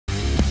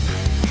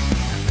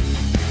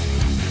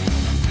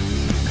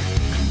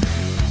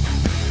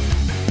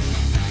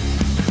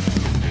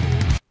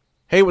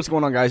Hey, what's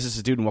going on, guys? This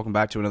is Dude, and welcome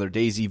back to another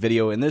DayZ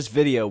video. In this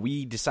video,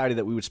 we decided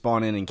that we would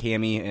spawn in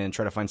Cami and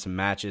try to find some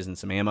matches and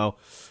some ammo.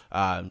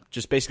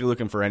 Just basically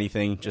looking for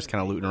anything, just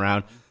kind of looting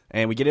around.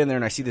 And we get in there,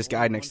 and I see this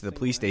guy next to the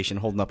police station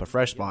holding up a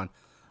fresh spawn.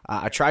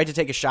 I tried to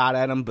take a shot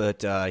at him,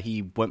 but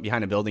he went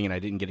behind a building, and I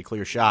didn't get a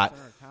clear shot,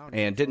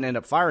 and didn't end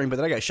up firing, but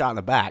then I got shot in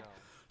the back.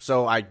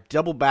 So I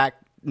doubled back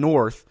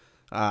north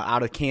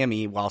out of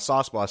Cami while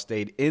Sauce Boss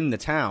stayed in the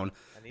town,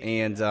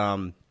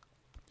 and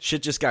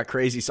shit just got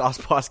crazy.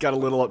 Sauce Boss got a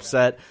little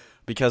upset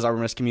because our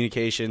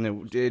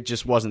miscommunication, it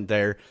just wasn't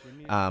there.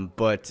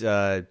 But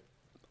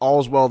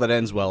all's well that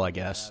ends well, I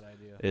guess,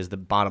 is the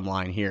bottom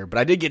line here. But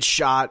I did get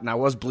shot, and I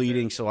was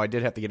bleeding, so I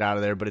did have to get out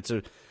of there. But it's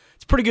a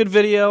pretty good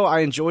video. I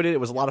enjoyed it. It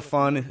was a lot of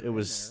fun.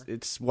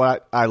 It's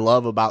what I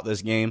love about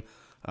this game.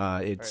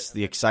 It's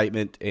the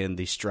excitement and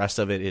the stress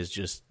of it is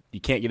just,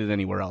 you can't get it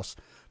anywhere else.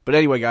 But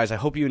anyway, guys, I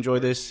hope you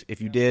enjoyed this. If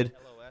you did,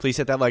 please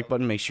hit that like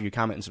button. Make sure you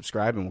comment and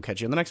subscribe, and we'll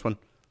catch you in the next one.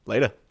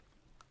 Later.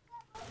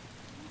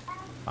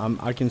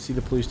 I can see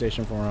the police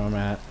station from where I'm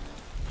at.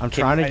 I'm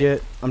trying to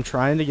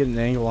get an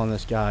angle on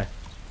this guy.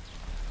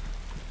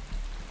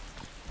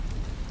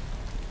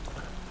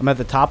 I'm at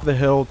the top of the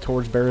hill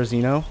towards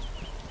Berezino.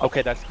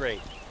 Okay, that's great.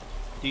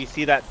 Do you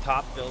see that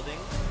top building?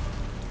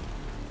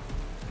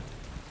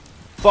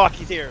 Fuck,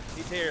 he's here.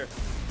 He's here.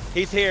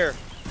 He's here.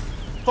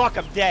 Fuck,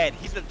 I'm dead.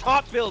 He's the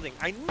top building.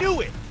 I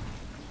knew it.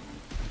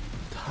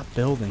 Top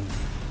building.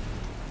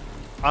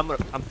 I'm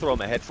throwing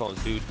my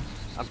headphones, dude.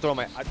 I'm throwing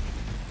my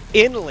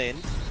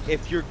inland.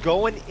 If you're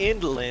going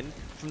inland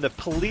from the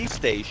police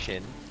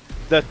station,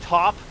 the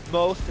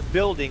topmost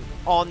building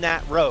on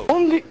that road.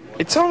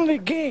 It's only a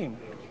game.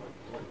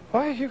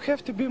 Why you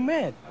have to be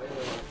mad?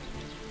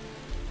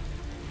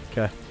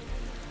 Okay.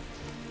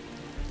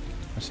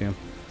 I see him.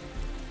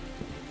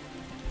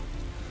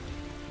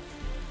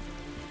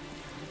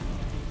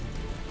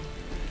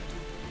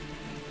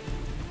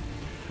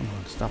 Come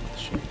on, stop with the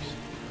shakes.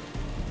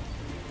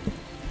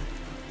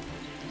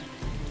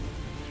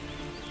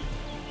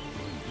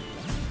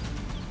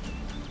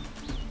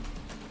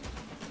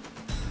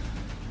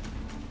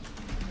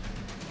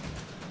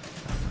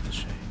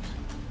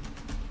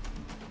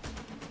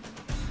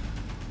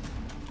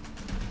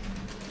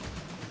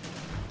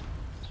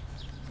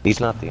 He's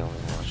not the only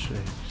one.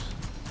 Shakes.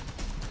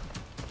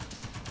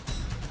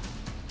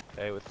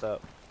 Hey, what's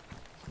up?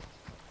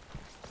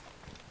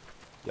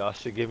 Y'all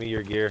should give me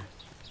your gear.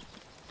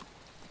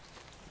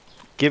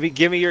 Give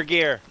me your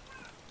gear.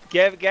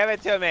 Give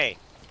it to me.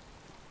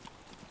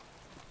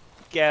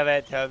 Give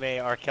it to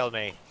me or kill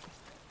me.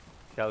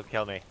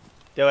 Kill me.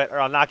 Do it or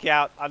I'll knock you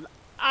out.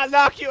 I'll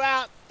knock you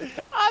out.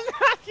 I'll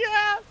knock you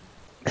out.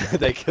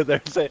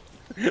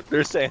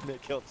 They're saying they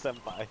killed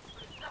Senpai.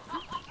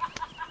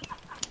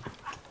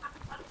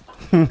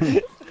 Oh my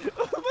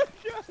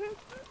god!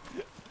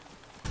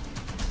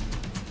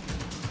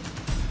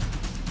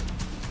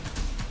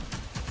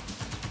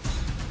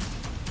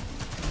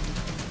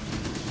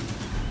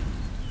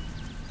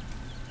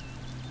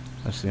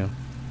 I see him.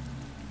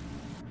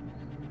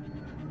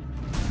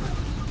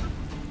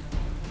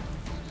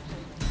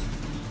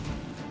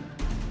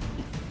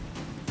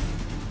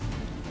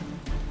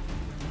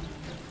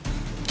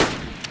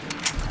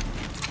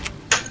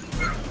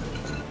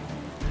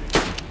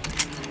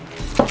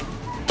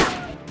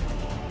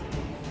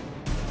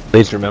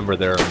 Please remember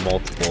there are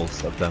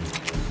multiples of them.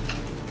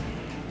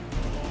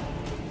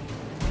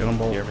 Get them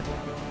both.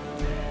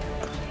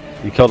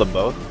 You killed them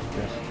both?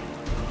 Yes.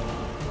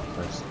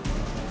 Nice.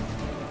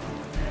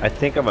 I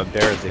think I'm a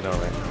Berezino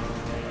right now.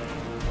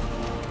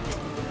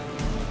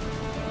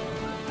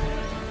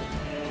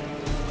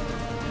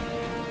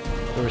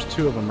 There was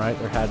two of them, right?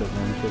 There had to have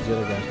been, because the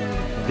other guys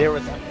never. There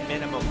was a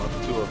minimum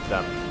of 2 of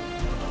them.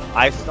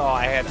 I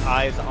had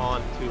eyes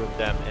on 2 of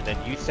them, and then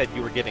you said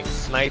you were getting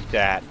sniped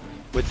at,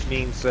 which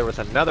means there was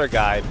another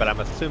guy, but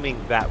I'm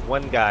assuming that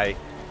one guy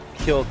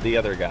killed the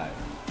other guy.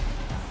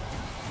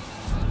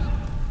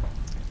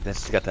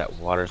 This has got that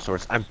water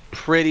source. I'm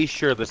pretty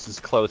sure this is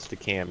close to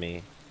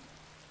Cami.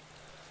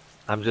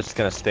 I'm just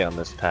gonna stay on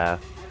this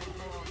path.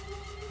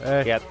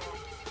 Hey. Yep.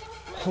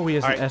 Oh, he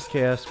has an right.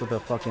 SKS with a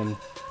fucking...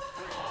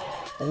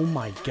 Oh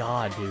my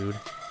god, dude.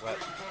 What?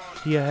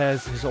 He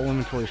has... His whole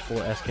inventory is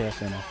full of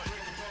SKS ammo.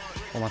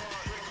 Hold on.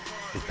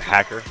 He's the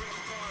hacker.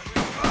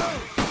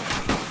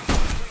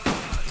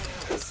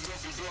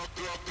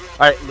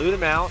 Alright, loot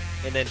him out,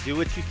 and then do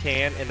what you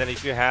can, and then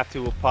if you have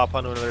to, we'll pop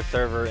onto another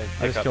server and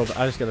pick up.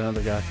 I just got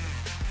another guy.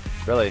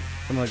 Really?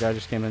 Another guy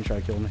just came in and tried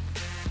to kill me.